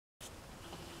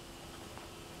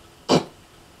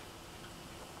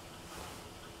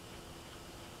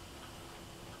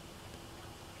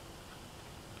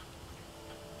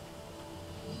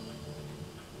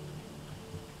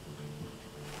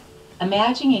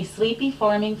Imagine a sleepy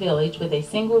farming village with a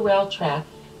single rail track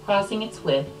crossing its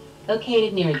width,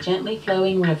 located near a gently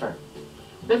flowing river.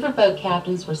 Riverboat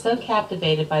captains were so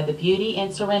captivated by the beauty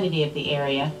and serenity of the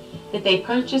area that they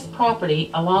purchased property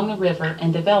along the river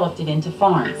and developed it into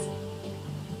farms.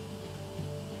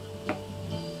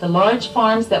 The large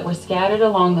farms that were scattered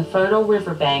along the fertile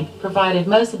riverbank provided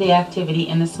most of the activity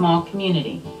in the small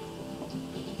community.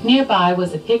 Nearby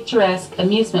was a picturesque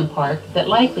amusement park that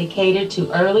likely catered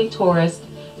to early tourists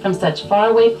from such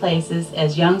faraway places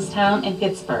as Youngstown and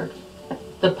Pittsburgh.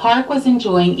 The park was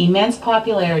enjoying immense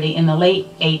popularity in the late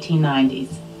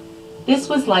 1890s. This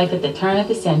was life at the turn of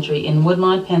the century in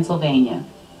Woodlawn, Pennsylvania.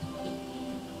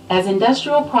 As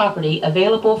industrial property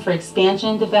available for expansion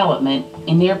and development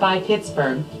in nearby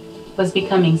Pittsburgh was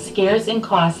becoming scarce and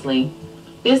costly,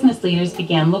 business leaders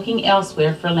began looking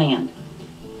elsewhere for land.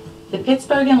 The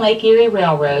Pittsburgh and Lake Erie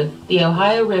Railroad, the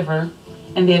Ohio River,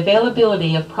 and the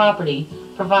availability of property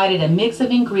provided a mix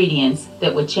of ingredients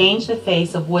that would change the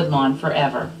face of Woodlawn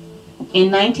forever.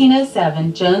 In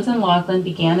 1907, Jones and Laughlin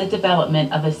began the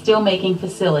development of a steelmaking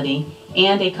facility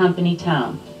and a company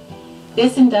town.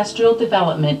 This industrial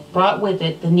development brought with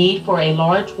it the need for a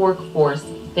large workforce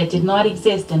that did not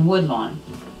exist in Woodlawn.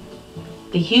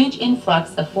 The huge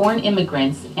influx of foreign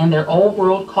immigrants and their old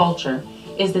world culture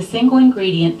is the single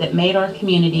ingredient that made our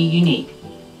community unique.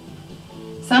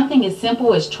 Something as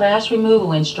simple as trash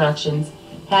removal instructions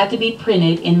had to be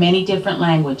printed in many different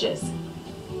languages.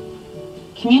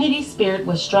 Community spirit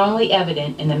was strongly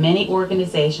evident in the many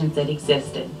organizations that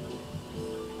existed.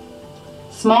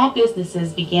 Small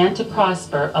businesses began to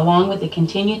prosper along with the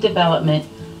continued development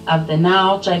of the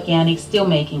now gigantic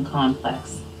steelmaking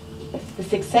complex. The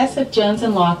success of Jones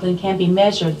and Laughlin can be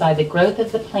measured by the growth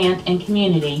of the plant and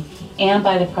community and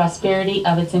by the prosperity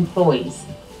of its employees.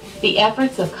 The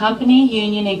efforts of company,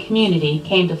 union, and community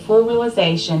came to full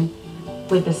realization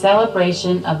with the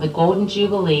celebration of the Golden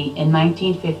Jubilee in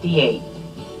 1958.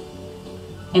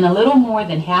 In a little more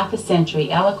than half a century,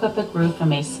 Aliquippa grew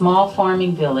from a small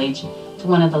farming village to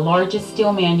one of the largest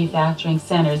steel manufacturing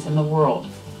centers in the world.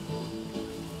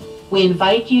 We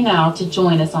invite you now to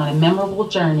join us on a memorable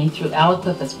journey through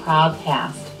Aliquippa's proud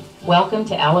past. Welcome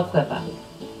to Aliquippa.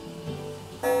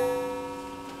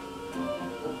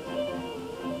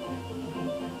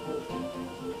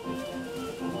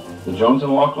 The Jones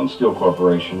and Laughlin Steel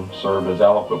Corporation served as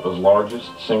Aliquippa's largest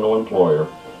single employer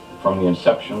from the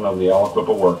inception of the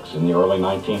Aliquippa Works in the early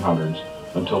 1900s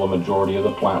until the majority of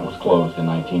the plant was closed in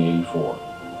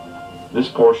 1984. This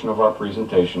portion of our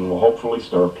presentation will hopefully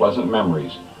stir pleasant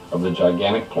memories of the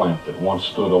gigantic plant that once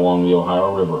stood along the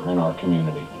Ohio River in our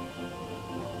community.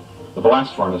 The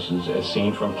blast furnaces as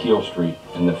seen from Keel Street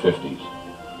in the 50s.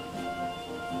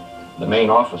 The main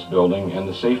office building and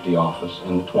the safety office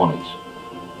in the 20s.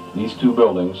 These two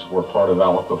buildings were part of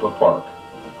Aliquippa Park.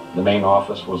 The main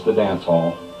office was the dance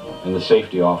hall, and the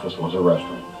safety office was a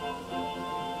restaurant.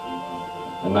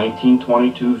 A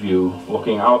 1922 view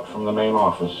looking out from the main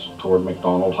office toward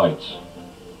McDonald Heights.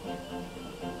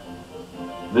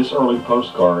 This early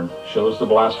postcard shows the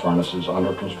blast furnaces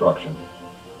under construction.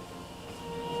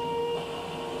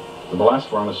 The blast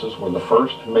furnaces were the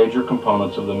first major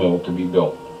components of the mill to be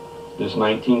built. This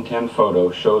 1910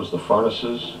 photo shows the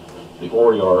furnaces, the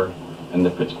ore yard, and the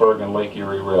Pittsburgh and Lake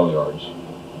Erie rail yards.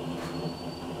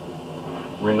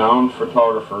 Renowned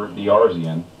photographer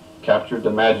D'Arzian captured the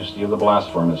majesty of the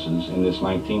blast furnaces in this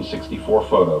 1964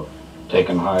 photo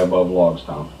taken high above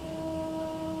Logstown.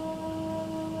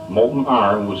 Molten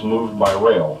iron was moved by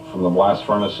rail from the blast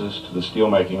furnaces to the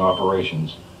steelmaking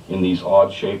operations in these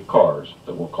odd-shaped cars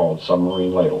that were called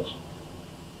submarine ladles.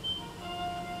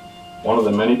 One of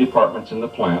the many departments in the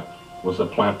plant was the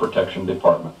Plant Protection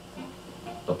Department.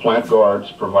 The plant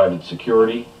guards provided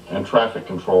security and traffic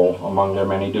control among their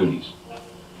many duties.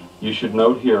 You should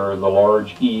note here the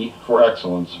large E for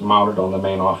Excellence mounted on the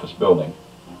main office building.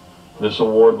 This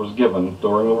award was given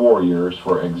during the war years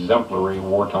for exemplary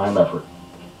wartime effort.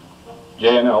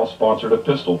 J&L sponsored a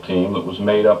pistol team that was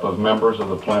made up of members of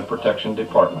the Plant Protection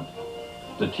Department.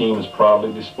 The team is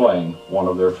proudly displaying one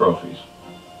of their trophies.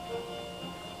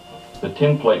 The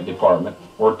tin plate department,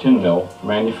 or tin mill,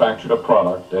 manufactured a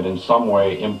product that in some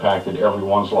way impacted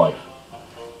everyone's life.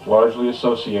 Largely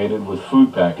associated with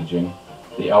food packaging,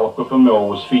 the Aliquippa mill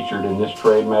was featured in this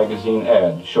trade magazine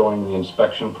ad showing the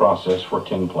inspection process for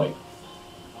tin plate.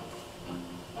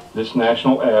 This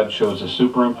national ad shows a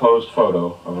superimposed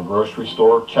photo of a grocery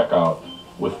store checkout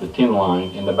with the tin line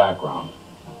in the background.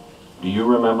 Do you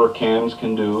remember Cans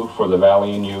Can Do for the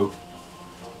Valley and You?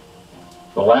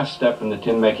 The last step in the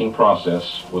tin making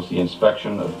process was the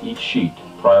inspection of each sheet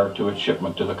prior to its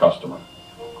shipment to the customer.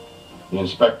 The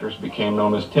inspectors became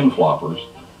known as tin floppers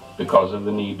because of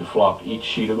the need to flop each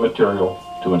sheet of material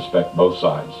to inspect both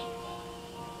sides.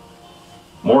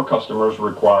 More customers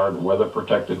required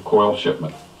weather-protected coil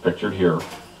shipment, pictured here,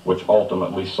 which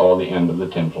ultimately saw the end of the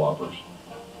tin floppers.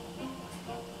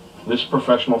 This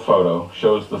professional photo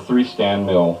shows the three-stand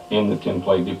mill in the tin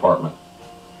plate department.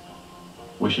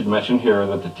 We should mention here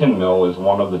that the tin mill is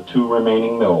one of the two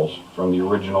remaining mills from the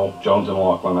original Jones &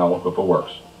 Laughlin Aliquippa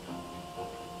Works.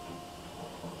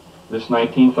 This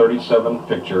 1937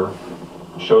 picture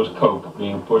shows coke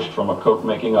being pushed from a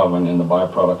coke-making oven in the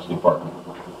byproducts department.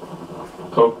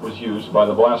 Coke was used by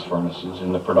the blast furnaces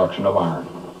in the production of iron.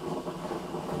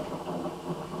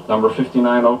 Number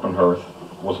 59 Open Hearth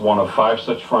was one of 5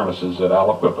 such furnaces at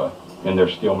Aliquippa in their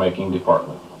steelmaking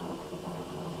department.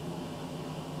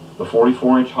 The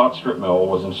 44-inch hot strip mill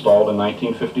was installed in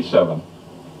 1957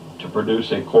 to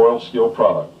produce a coil steel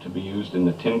product to be used in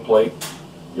the tin plate,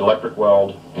 electric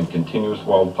weld, and continuous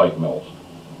weld pipe mills.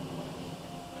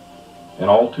 An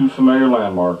all too familiar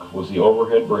landmark was the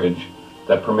overhead bridge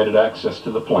that permitted access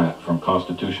to the plant from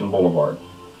Constitution Boulevard.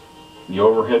 The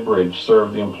overhead bridge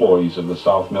served the employees of the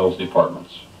South Mills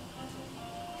departments.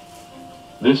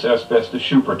 This asbestos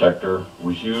shoe protector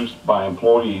was used by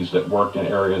employees that worked in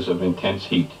areas of intense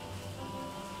heat.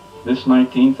 This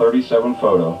 1937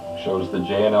 photo shows the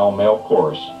J&L Male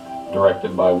Chorus,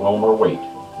 directed by Wilmer Waite,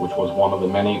 which was one of the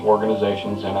many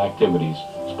organizations and activities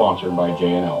sponsored by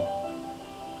J&L.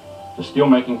 The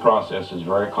steelmaking process is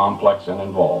very complex and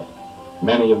involved.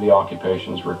 Many of the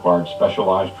occupations required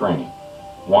specialized training.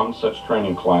 One such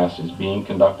training class is being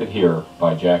conducted here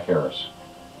by Jack Harris.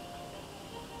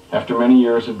 After many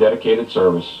years of dedicated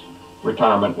service,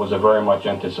 retirement was a very much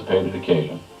anticipated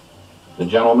occasion. The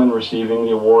gentleman receiving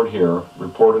the award here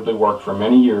reportedly worked for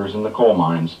many years in the coal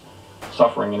mines,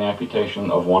 suffering an amputation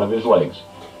of one of his legs,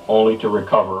 only to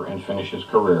recover and finish his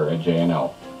career at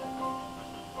J&L.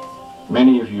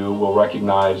 Many of you will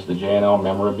recognize the J&L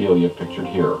memorabilia pictured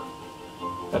here.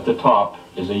 At the top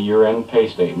is a year-end pay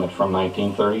statement from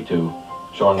 1932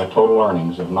 showing a total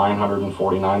earnings of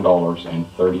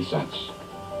 $949.30.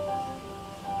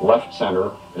 Left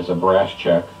center is a brass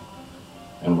check,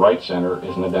 and right center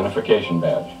is an identification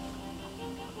badge.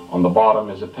 On the bottom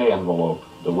is a pay envelope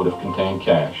that would have contained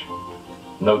cash.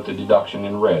 Note the deduction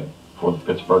in red for the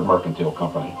Pittsburgh Mercantile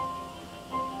Company.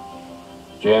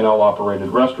 J&L operated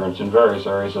restaurants in various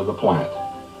areas of the plant.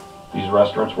 These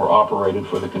restaurants were operated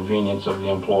for the convenience of the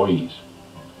employees.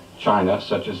 China,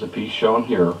 such as the piece shown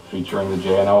here featuring the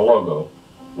J&L logo,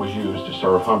 was used to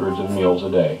serve hundreds of meals a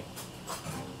day.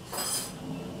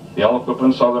 The Aliquippa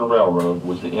and Southern Railroad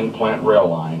was the in-plant rail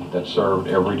line that served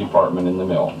every department in the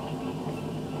mill.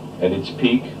 At its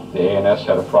peak, the A&S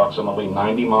had approximately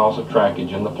 90 miles of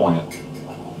trackage in the plant,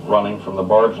 running from the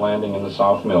barge landing in the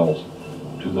South Mills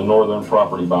to the northern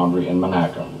property boundary in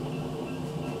Monaca.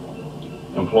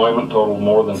 Employment totaled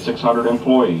more than 600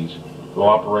 employees who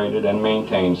operated and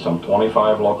maintained some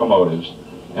 25 locomotives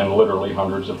and literally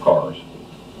hundreds of cars.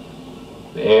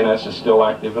 The A&S is still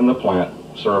active in the plant,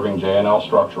 serving J&L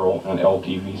Structural and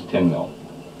LTV's tin mill.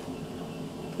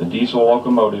 The diesel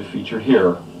locomotive featured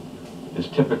here is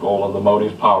typical of the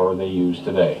motive power they use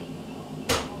today.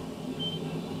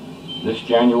 This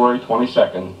January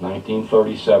 22nd,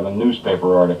 1937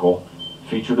 newspaper article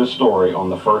featured a story on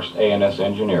the first A&S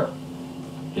engineer.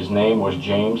 His name was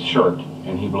James Shirt,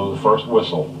 and he blew the first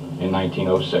whistle in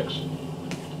 1906.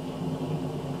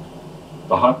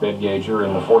 The hotbed gauger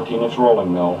in the 14-inch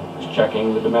rolling mill is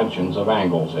checking the dimensions of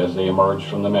angles as they emerge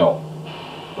from the mill.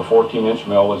 The 14-inch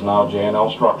mill is now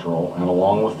J&L Structural, and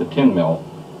along with the tin mill,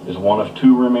 is one of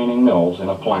 2 remaining mills in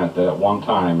a plant that at one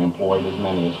time employed as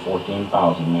many as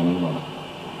 14,000 men and women.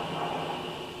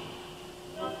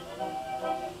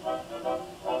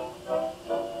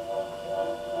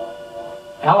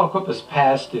 Aliquippa's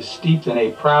past is steeped in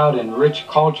a proud and rich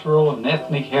cultural and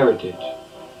ethnic heritage.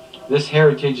 This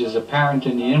heritage is apparent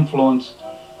in the influence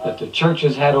that the church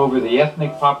has had over the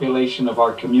ethnic population of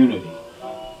our community.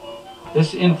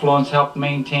 This influence helped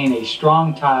maintain a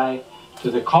strong tie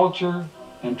to the culture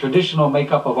and traditional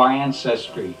makeup of our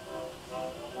ancestry.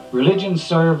 Religion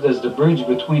served as the bridge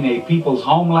between a people's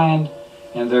homeland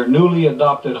and their newly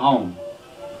adopted home.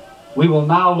 We will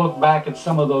now look back at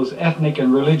some of those ethnic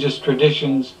and religious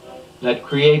traditions that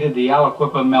created the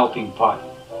Aliquippa melting pot.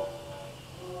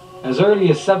 As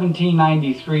early as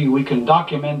 1793, we can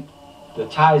document the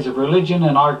ties of religion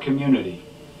in our community.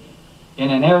 In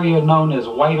an area known as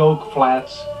White Oak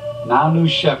Flats, now New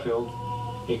Sheffield,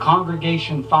 a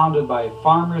congregation founded by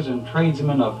farmers and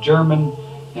tradesmen of German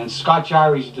and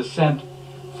Scotch-Irish descent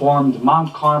formed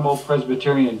Mount Carmel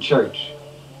Presbyterian Church.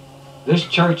 This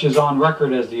church is on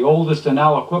record as the oldest in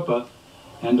Aliquippa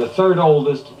and the third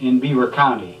oldest in Beaver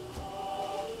County.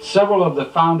 Several of the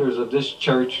founders of this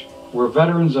church were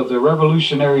veterans of the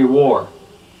Revolutionary War,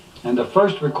 and the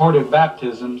first recorded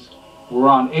baptisms were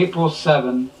on April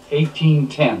 7,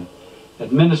 1810,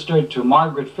 administered to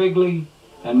Margaret Figley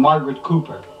and Margaret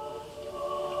Cooper.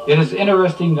 It is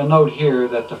interesting to note here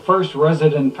that the first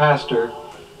resident pastor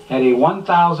had a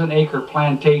 1,000-acre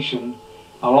plantation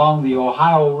along the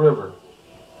Ohio River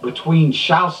between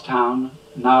Shouststown,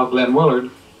 now Glen Willard,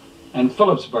 and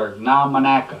Phillipsburg, now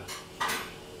Monaca.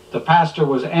 The pastor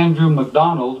was Andrew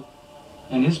McDonald,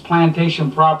 and his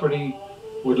plantation property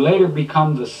would later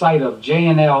become the site of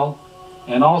J&L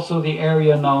and also the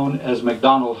area known as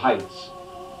McDonald Heights.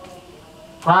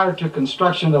 Prior to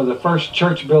construction of the first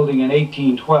church building in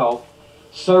 1812,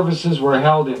 services were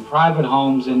held in private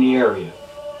homes in the area.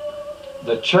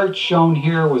 The church shown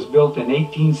here was built in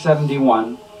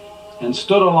 1871 and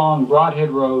stood along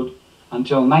Broadhead Road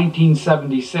until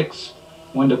 1976,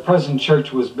 when the present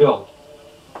church was built.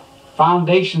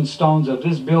 Foundation stones of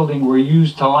this building were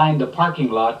used to line the parking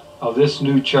lot of this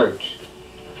new church.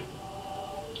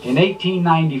 In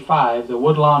 1895, the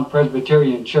Woodlawn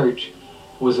Presbyterian Church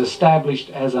was established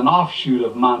as an offshoot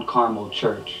of Mount Carmel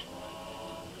Church.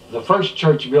 The first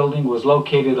church building was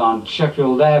located on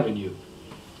Sheffield Avenue,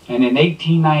 and in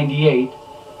 1898,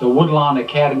 the Woodlawn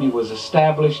Academy was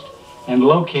established and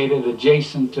located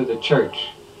adjacent to the church.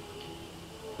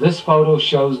 This photo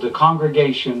shows the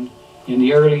congregation in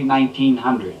the early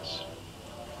 1900s.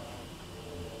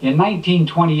 In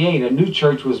 1928, a new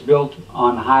church was built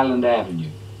on Highland Avenue.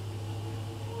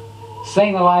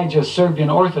 St. Elijah's Serbian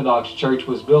Orthodox Church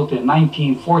was built in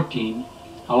 1914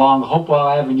 along Hopewell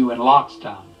Avenue in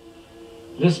Lockstown.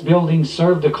 This building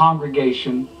served the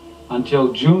congregation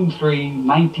until June 3,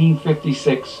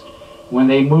 1956, when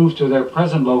they moved to their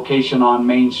present location on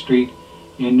Main Street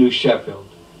in New Sheffield.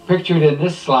 Pictured in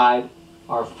this slide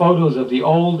are photos of the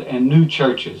old and new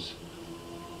churches.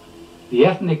 The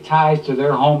ethnic ties to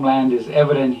their homeland is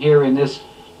evident here in this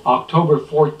October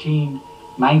 14,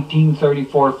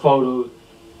 1934 photo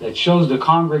that shows the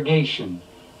congregation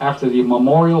after the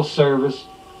memorial service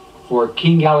for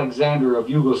King Alexander of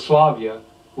Yugoslavia,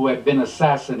 who had been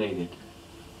assassinated.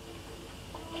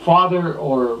 Father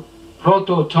or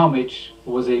Proto Tomic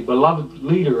was a beloved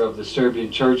leader of the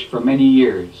Serbian church for many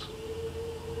years.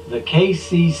 The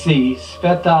KCC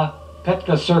Sveta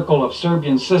Petka Circle of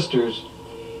Serbian Sisters,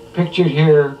 pictured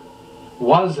here,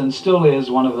 was and still is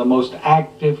one of the most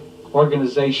active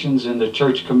organizations in the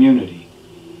church community.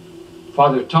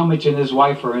 Father Tomic and his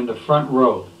wife are in the front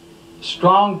row.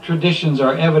 Strong traditions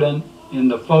are evident in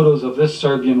the photos of this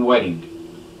Serbian wedding.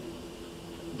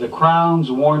 The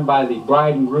crowns worn by the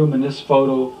bride and groom in this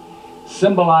photo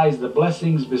symbolize the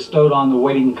blessings bestowed on the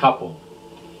wedding couple.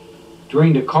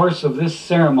 During the course of this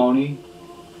ceremony,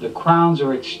 the crowns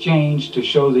are exchanged to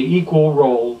show the equal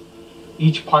role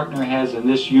each partner has in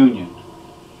this union.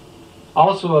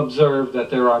 Also observe that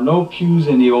there are no pews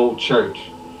in the old church.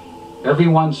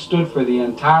 Everyone stood for the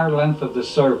entire length of the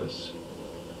service.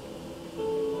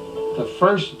 The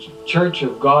first Church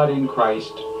of God in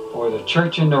Christ, or the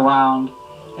Church in the Round,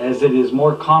 as it is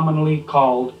more commonly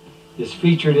called, is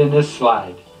featured in this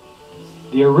slide.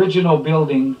 The original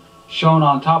building shown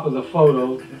on top of the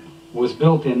photo was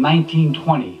built in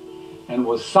 1920 and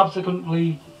was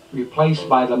subsequently replaced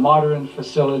by the modern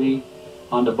facility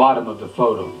on the bottom of the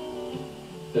photo.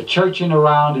 The Church in the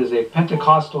Round is a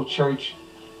Pentecostal church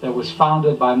that was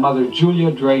founded by Mother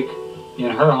Julia Drake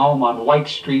in her home on White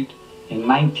Street in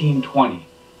 1920.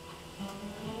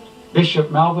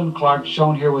 Bishop Melvin Clark,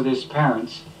 shown here with his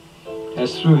parents,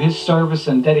 has through his service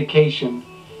and dedication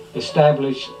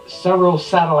established several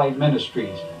satellite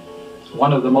ministries,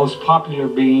 one of the most popular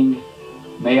being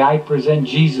May I Present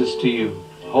Jesus to You,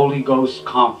 Holy Ghost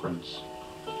Conference.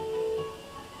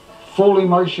 Full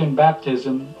immersion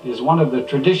baptism is one of the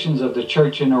traditions of the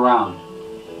church in the Round.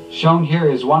 Shown here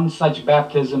is one such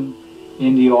baptism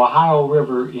in the Ohio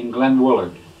River in Glen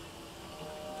Willard.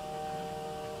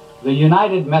 The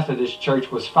United Methodist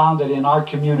Church was founded in our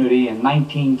community in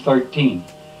 1913.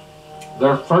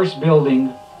 Their first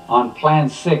building on Plan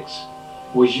 6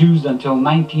 was used until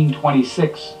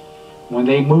 1926, when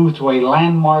they moved to a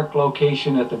landmark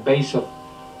location at the base of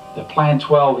the Plan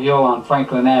 12 hill on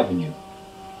Franklin Avenue.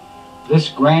 This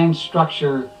grand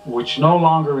structure, which no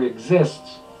longer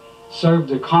exists, served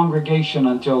the congregation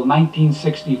until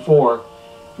 1964,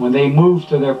 when they moved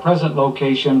to their present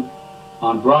location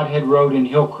on Broadhead Road in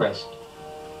Hillcrest.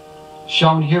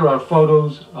 Shown here are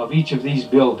photos of each of these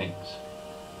buildings.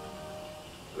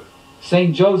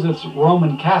 St. Joseph's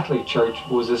Roman Catholic Church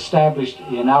was established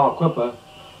in Aliquippa,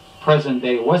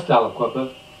 present-day West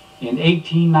Aliquippa, in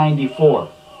 1894.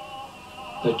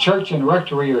 The church and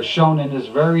rectory are shown in this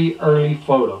very early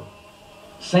photo.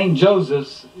 St.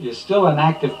 Joseph's is still an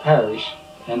active parish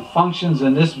and functions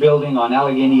in this building on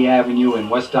Allegheny Avenue in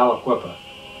West Aliquippa.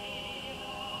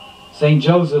 St.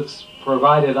 Joseph's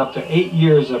provided up to 8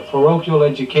 years of parochial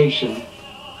education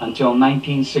until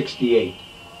 1968.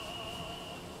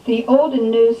 The old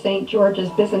and new St. George's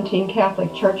Byzantine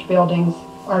Catholic Church buildings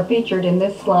are featured in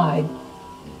this slide.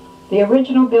 The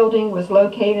original building was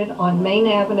located on Main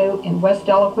Avenue in West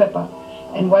Aliquippa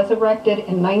and was erected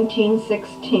in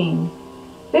 1916.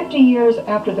 50 years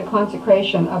after the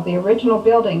consecration of the original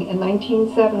building in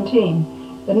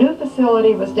 1917, the new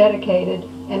facility was dedicated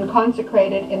and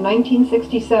consecrated in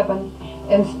 1967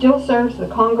 and still serves the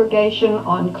congregation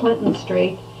on Clinton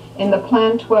Street in the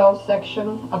Plan 12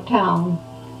 section of town.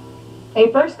 A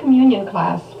First Communion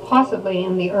class, possibly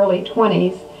in the early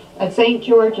 20s, at St.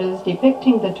 George's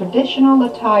depicting the traditional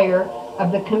attire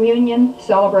of the communion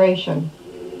celebration.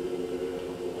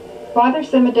 Father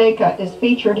Simideka is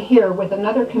featured here with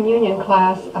another communion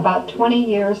class about 20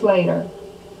 years later.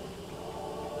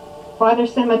 Father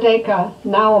Simideka,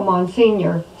 now a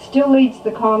Monsignor, still leads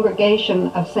the congregation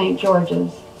of St.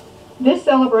 George's. This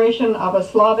celebration of a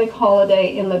Slavic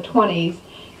holiday in the 20s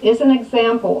is an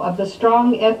example of the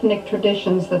strong ethnic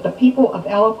traditions that the people of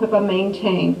Aliquippa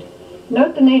maintained.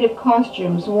 Note the native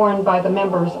costumes worn by the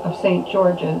members of St.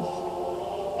 George's.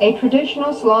 A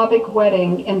traditional Slavic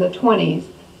wedding in the 20s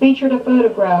featured a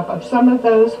photograph of some of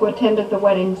those who attended the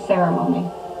wedding ceremony.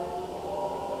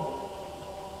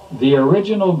 The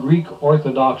original Greek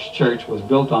Orthodox Church was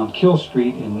built on Kill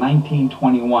Street in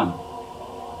 1921.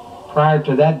 Prior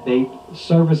to that date,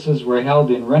 services were held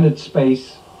in rented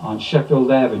space on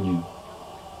Sheffield Avenue.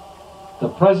 The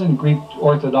present Greek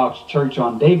Orthodox Church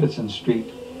on Davidson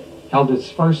Street held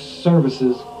its first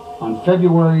services on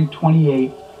February 28,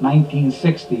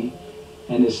 1960,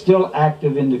 and is still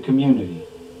active in the community.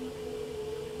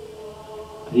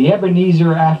 The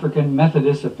Ebenezer African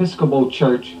Methodist Episcopal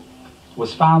Church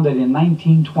was founded in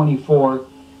 1924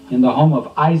 in the home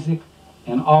of Isaac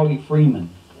and Ollie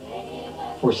Freeman.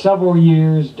 For several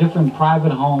years, different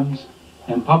private homes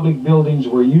and public buildings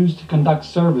were used to conduct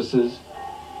services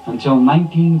until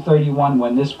 1931,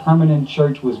 when this permanent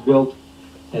church was built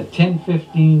at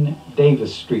 1015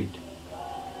 Davis Street.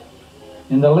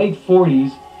 In the late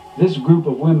 40s, this group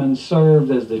of women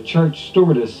served as the church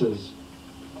stewardesses.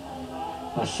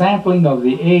 A sampling of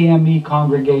the AME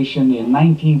congregation in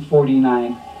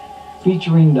 1949,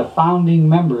 featuring the founding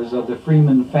members of the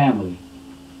Freeman family.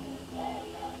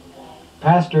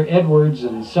 Pastor Edwards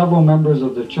and several members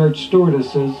of the church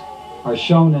stewardesses are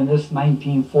shown in this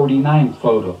 1949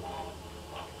 photo.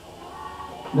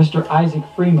 Mr. Isaac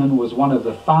Freeman was one of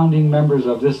the founding members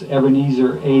of this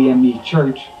Ebenezer AME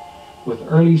church, with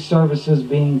early services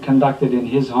being conducted in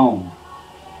his home.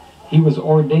 He was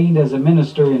ordained as a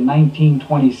minister in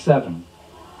 1927.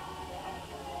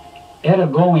 Etta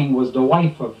Going was the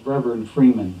wife of Reverend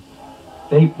Freeman.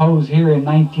 They pose here in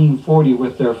 1940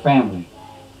 with their family.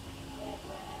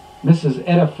 Mrs.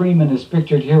 Etta Freeman is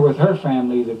pictured here with her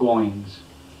family, the Goings.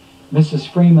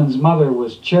 Mrs. Freeman's mother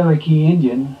was Cherokee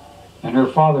Indian and her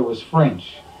father was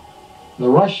French. The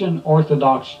Russian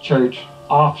Orthodox Church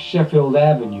off Sheffield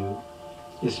Avenue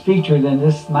is featured in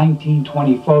this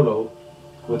 1920 photo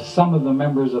with some of the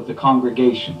members of the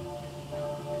congregation.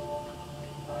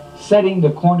 Setting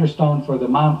the cornerstone for the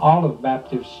Mount Olive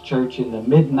Baptist Church in the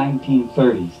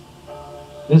mid-1930s.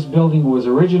 This building was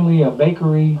originally a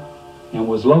bakery and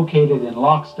was located in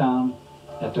Loxtown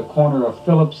at the corner of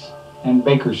Phillips and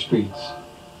Baker Streets.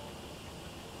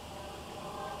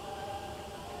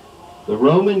 The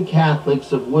Roman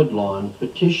Catholics of Woodlawn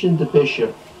petitioned the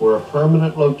bishop for a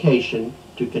permanent location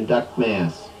to conduct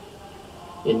Mass.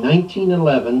 In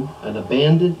 1911, an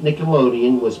abandoned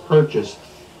Nickelodeon was purchased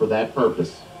for that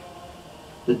purpose.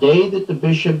 The day that the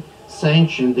bishop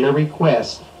sanctioned their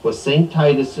request was St.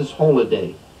 Titus's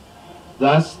holiday.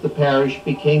 Thus, the parish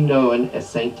became known as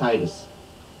St. Titus.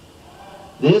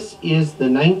 This is the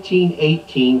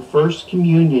 1918 First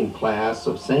Communion class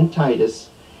of St. Titus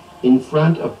in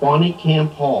front of Bonnie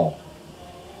Camp Hall.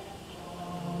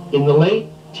 In the late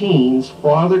teens,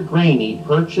 Father Graney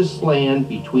purchased land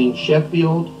between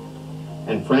Sheffield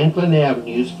and Franklin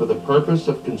Avenues for the purpose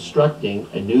of constructing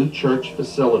a new church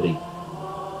facility.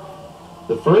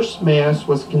 The first Mass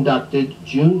was conducted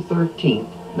June 13,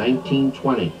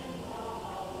 1920.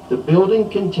 The building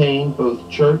contained both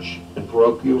church and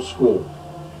parochial school.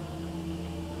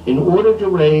 In order to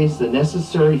raise the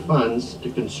necessary funds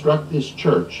to construct this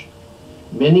church,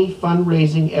 many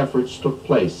fundraising efforts took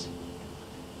place.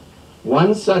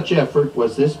 One such effort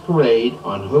was this parade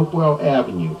on Hopewell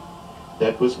Avenue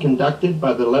that was conducted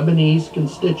by the Lebanese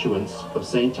constituents of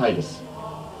St. Titus.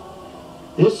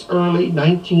 This early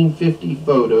 1950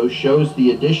 photo shows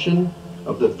the addition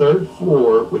of the third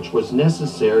floor, which was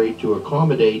necessary to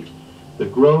accommodate the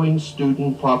growing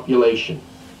student population.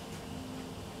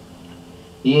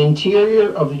 The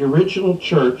interior of the original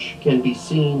church can be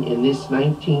seen in this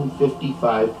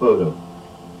 1955 photo.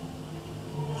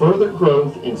 Further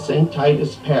growth in St.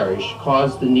 Titus Parish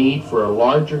caused the need for a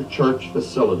larger church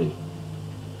facility.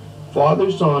 Father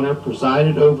Zahner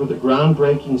presided over the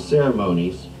groundbreaking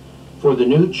ceremonies for the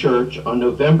new church on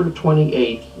November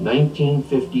 28,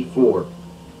 1954.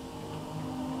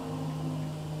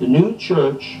 The new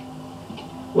church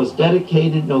was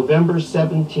dedicated November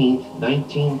 17,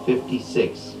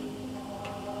 1956.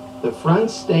 The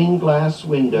front stained glass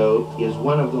window is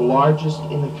one of the largest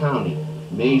in the county,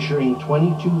 measuring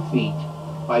 22 feet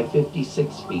by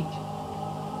 56 feet.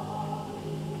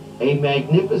 A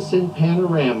magnificent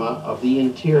panorama of the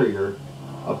interior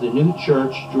of the new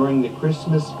church during the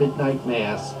Christmas Midnight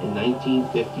Mass in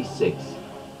 1956.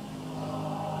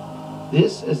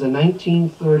 This is a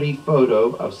 1930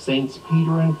 photo of Saints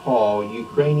Peter and Paul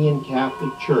Ukrainian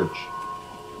Catholic Church,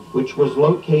 which was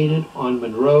located on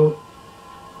Monroe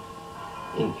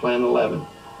in Plan 11.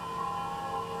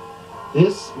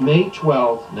 This May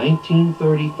 12,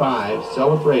 1935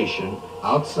 celebration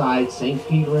outside St.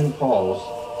 Peter and Paul's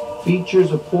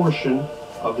features a portion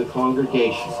of the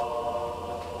congregation.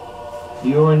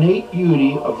 The ornate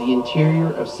beauty of the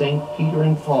interior of St. Peter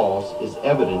and Paul's is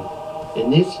evident in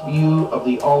this view of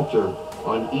the altar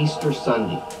on Easter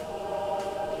Sunday.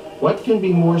 What can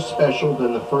be more special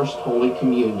than the First Holy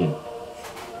Communion?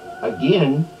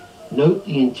 Again, note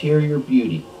the interior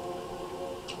beauty.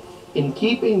 In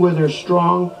keeping with their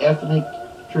strong ethnic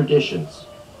traditions,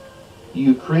 the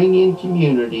Ukrainian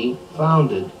community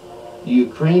founded the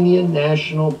Ukrainian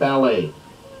National Ballet.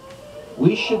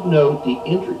 We should note the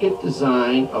intricate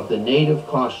design of the native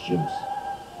costumes.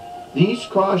 These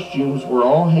costumes were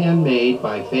all handmade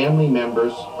by family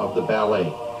members of the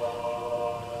ballet.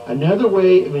 Another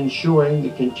way of ensuring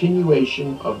the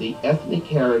continuation of the ethnic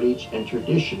heritage and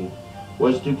tradition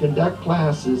was to conduct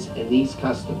classes in these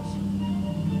customs.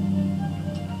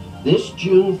 This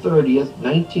June 30th,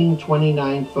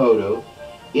 1929 photo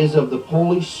is of the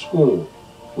Polish school,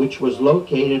 which was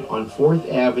located on 4th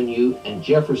Avenue and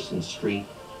Jefferson Street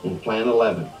in Plan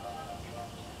 11.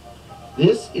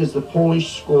 This is the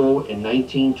Polish school in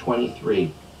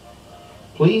 1923.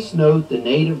 Please note the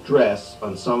native dress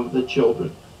on some of the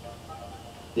children.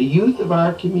 The youth of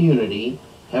our community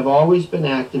have always been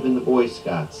active in the Boy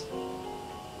Scouts.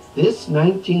 This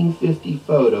 1950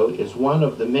 photo is one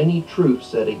of the many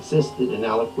troops that existed in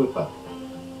Aliquippa.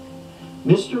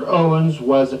 Mr. Owens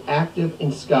was active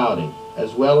in scouting,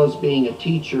 as well as being a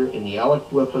teacher in the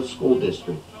Aliquippa School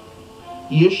District.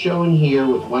 He is shown here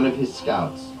with one of his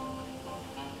scouts.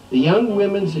 The Young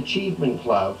Women's Achievement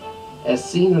Club, as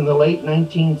seen in the late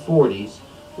 1940s,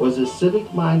 was a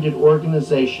civic-minded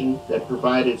organization that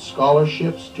provided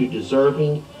scholarships to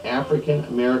deserving African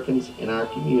Americans in our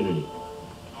community.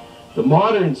 The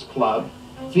Moderns Club,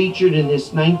 featured in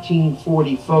this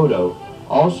 1940 photo,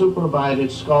 also provided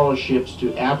scholarships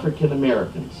to African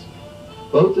Americans.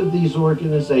 Both of these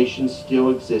organizations still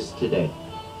exist today.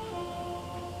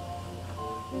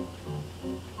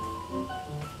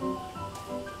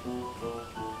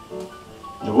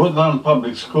 The Woodlawn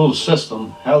Public School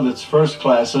System held its first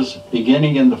classes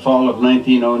beginning in the fall of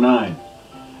 1909.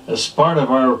 As part of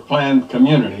our planned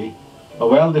community, a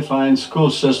well-defined school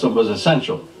system was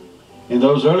essential. In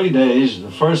those early days,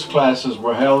 the first classes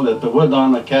were held at the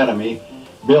Woodlawn Academy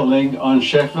building on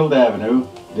Sheffield Avenue,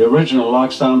 the original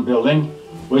Lockstown building,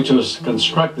 which was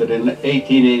constructed in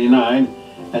 1889,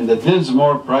 and the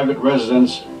Dinsmore private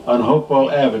residence on Hopewell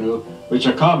Avenue, which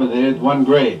accommodated one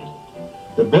grade.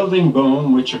 The building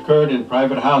boom, which occurred in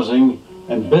private housing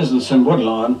and business in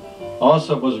Woodlawn,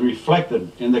 also was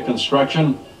reflected in the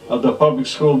construction of the public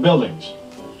school buildings.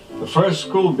 The first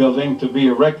school building to be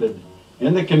erected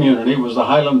in the community was the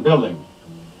Highland Building.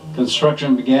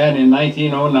 Construction began in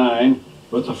 1909,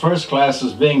 with the first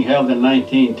classes being held in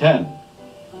 1910.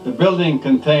 The building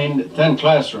contained 10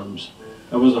 classrooms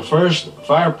and was the first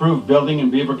fireproof building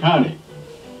in Beaver County.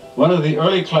 One of the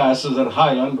early classes at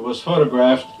Highland was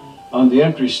photographed on the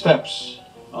entry steps.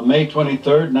 On May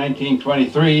 23,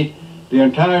 1923, the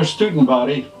entire student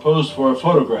body posed for a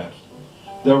photograph.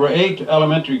 There were 8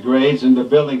 elementary grades in the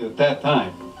building at that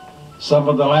time. Some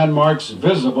of the landmarks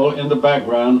visible in the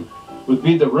background would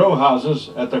be the row houses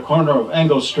at the corner of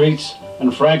Engle Streets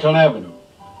and Franklin Avenue,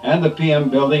 and the PM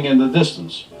building in the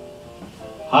distance.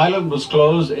 Highland was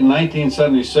closed in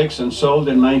 1976 and sold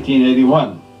in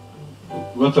 1981.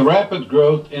 With the rapid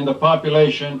growth in the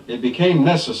population, it became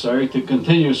necessary to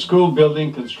continue school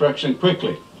building construction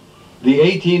quickly. The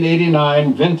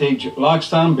 1889 vintage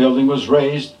Lockstown building was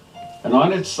raised, and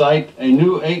on its site, a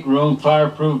new 8-room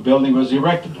fireproof building was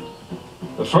erected.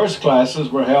 The first classes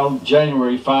were held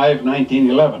January 5,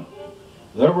 1911.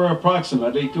 There were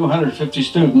approximately 250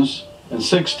 students and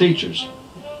 6 teachers.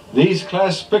 These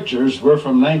class pictures were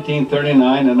from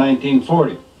 1939 and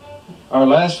 1940. Our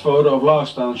last photo of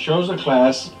Lockstown shows a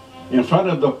class in front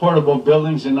of the portable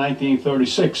buildings in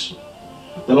 1936.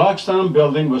 The Lockstown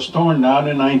building was torn down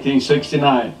in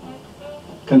 1969.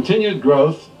 Continued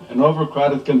growth and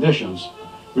overcrowded conditions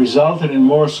resulted in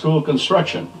more school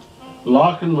construction.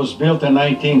 Lockton was built in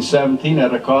 1917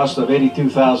 at a cost of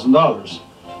 $82,000.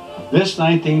 This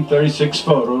 1936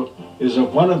 photo is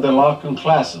of one of the Lockton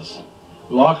classes.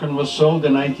 Lockton was sold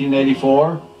in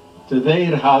 1984. Today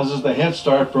it houses the Head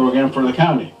Start program for the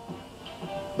county.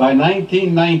 By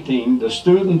 1919, the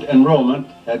student enrollment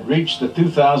had reached the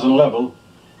 2000 level,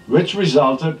 which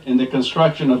resulted in the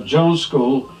construction of Jones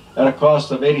School at a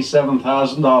cost of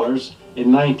 $87,000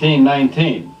 in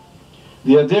 1919.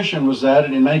 The addition was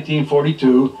added in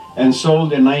 1942 and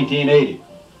sold in 1980.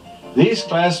 These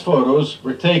class photos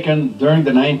were taken during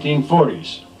the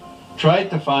 1940s. Try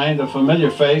to find a familiar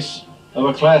face of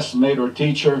a classmate or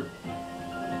teacher.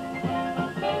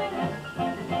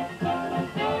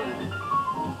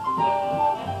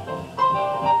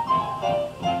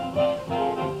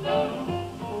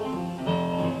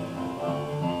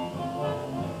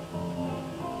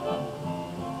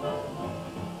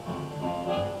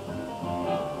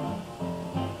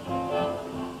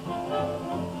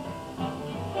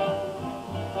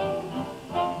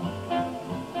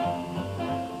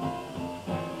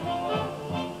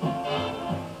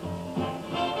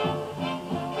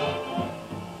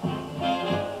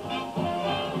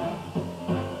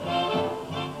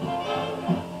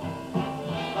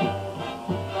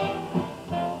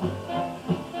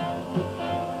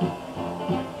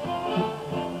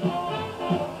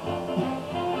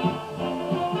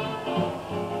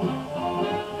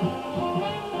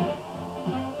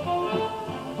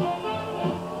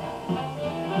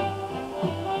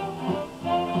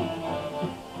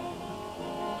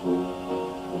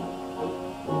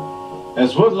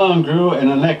 As Woodlawn grew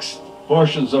and annexed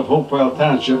portions of Hopewell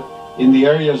Township in the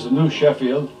areas of New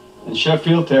Sheffield and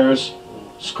Sheffield Terrace,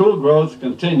 school growth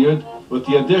continued with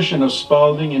the addition of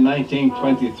Spalding in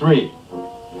 1923.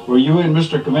 Were you in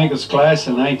Mr. Kaminga's class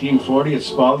in 1940 at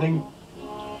Spalding?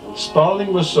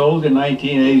 Spalding was sold in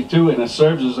 1982 and it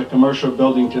serves as a commercial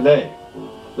building today.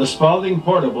 The Spalding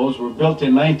portables were built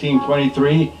in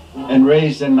 1923 and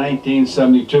raised in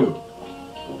 1972.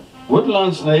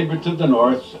 Woodlawn's neighbor to the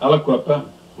north, Aliquippa,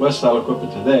 West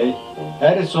Aliquippa today,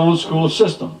 had its own school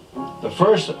system. The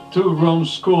first 2-room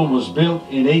school was built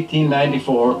in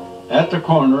 1894 at the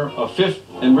corner of 5th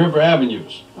and River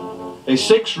Avenues. A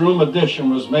 6-room addition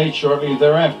was made shortly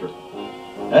thereafter.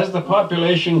 As the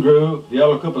population grew, the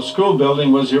Aliquippa School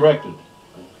building was erected.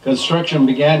 Construction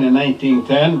began in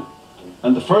 1910,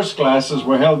 and the first classes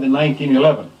were held in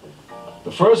 1911.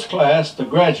 The first class to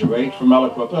graduate from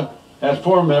Aliquippa had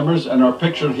 4 members and are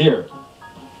pictured here.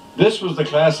 This was the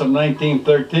class of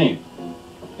 1913.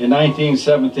 In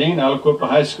 1917, Aliquippa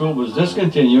High School was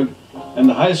discontinued and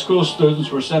the high school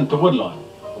students were sent to Woodlawn.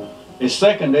 A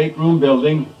second 8-room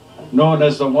building, known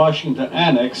as the Washington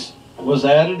Annex, was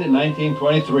added in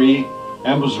 1923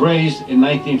 and was raised in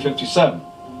 1957.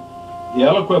 The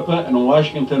Aliquippa and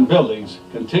Washington buildings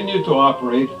continued to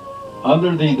operate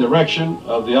under the direction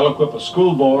of the Aliquippa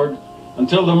School Board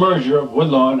until the merger of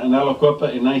Woodlawn and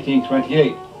Aliquippa in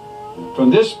 1928. From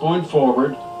this point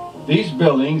forward, these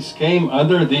buildings came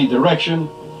under the direction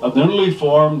of the newly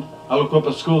formed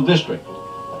Aliquippa School District.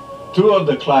 2 of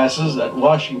the classes at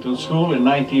Washington School in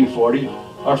 1940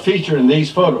 are featured in these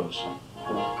photos.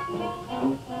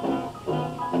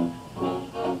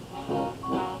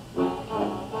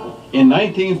 In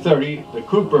 1930, the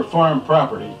Cooper Farm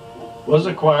property was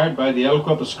acquired by the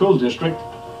Aliquippa School District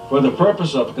for the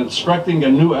purpose of constructing a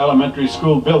new elementary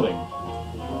school building.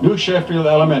 New Sheffield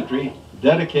Elementary,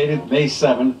 dedicated May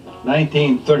 7,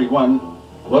 1931,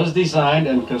 was designed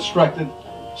and constructed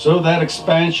so that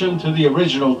expansion to the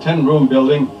original 10-room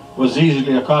building was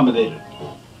easily accommodated.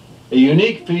 A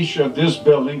unique feature of this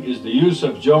building is the use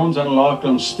of Jones &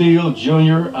 Laughlin steel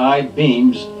junior I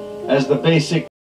beams as the basic